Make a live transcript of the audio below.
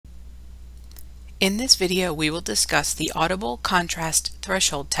In this video, we will discuss the Audible Contrast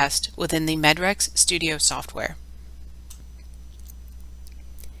Threshold test within the MedRx Studio software.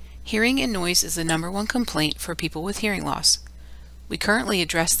 Hearing and noise is the #1 complaint for people with hearing loss. We currently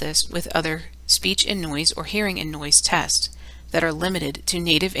address this with other speech and noise or hearing and noise tests that are limited to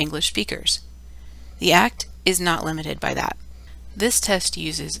native English speakers. The ACT is not limited by that. This test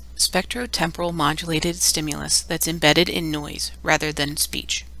uses spectrotemporal modulated stimulus that's embedded in noise rather than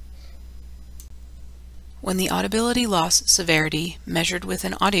speech. When the audibility loss severity measured with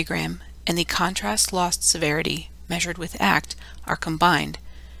an audiogram and the contrast loss severity measured with ACT are combined,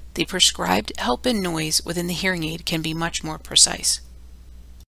 the prescribed help in noise within the hearing aid can be much more precise.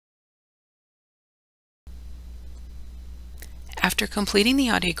 After completing the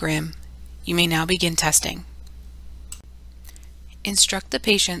audiogram, you may now begin testing. Instruct the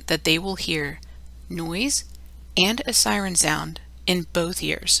patient that they will hear noise and a siren sound in both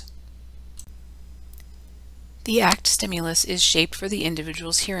ears. The ACT stimulus is shaped for the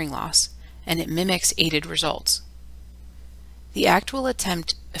individual's hearing loss, and it mimics aided results. The ACT will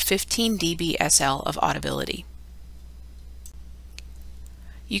attempt a 15 dB SL of audibility.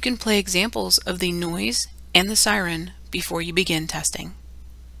 You can play examples of the noise and the siren before you begin testing.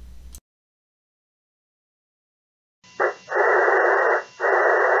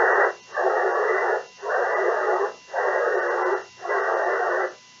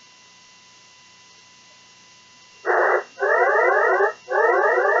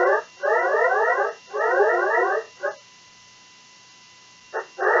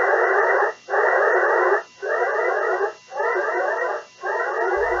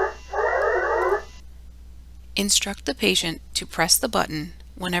 Instruct the patient to press the button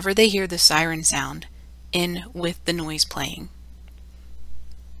whenever they hear the siren sound in with the noise playing.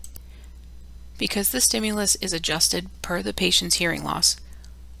 Because the stimulus is adjusted per the patient's hearing loss,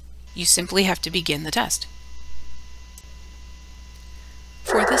 you simply have to begin the test.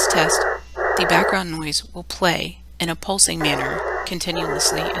 For this test, the background noise will play in a pulsing manner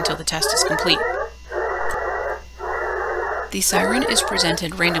continuously until the test is complete. The siren is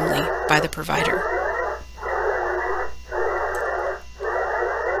presented randomly by the provider.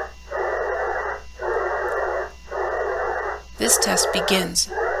 This test begins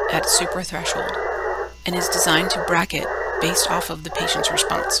at super threshold and is designed to bracket based off of the patient's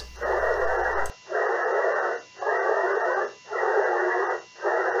response.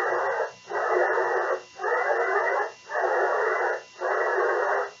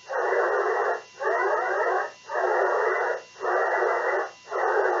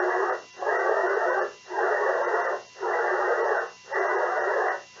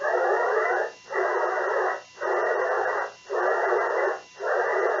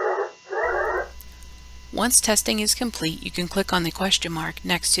 Once testing is complete, you can click on the question mark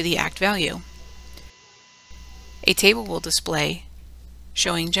next to the ACT value. A table will display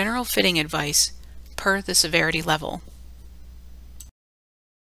showing general fitting advice per the severity level.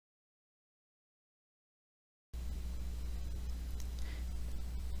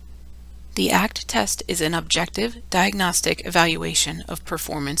 The ACT test is an objective diagnostic evaluation of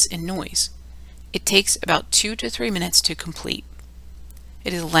performance in noise. It takes about 2 to 3 minutes to complete.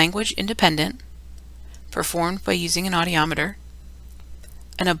 It is language independent, performed by using an audiometer,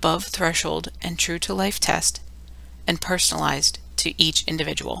 an above threshold and true to life test, and personalized to each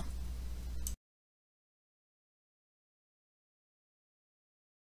individual.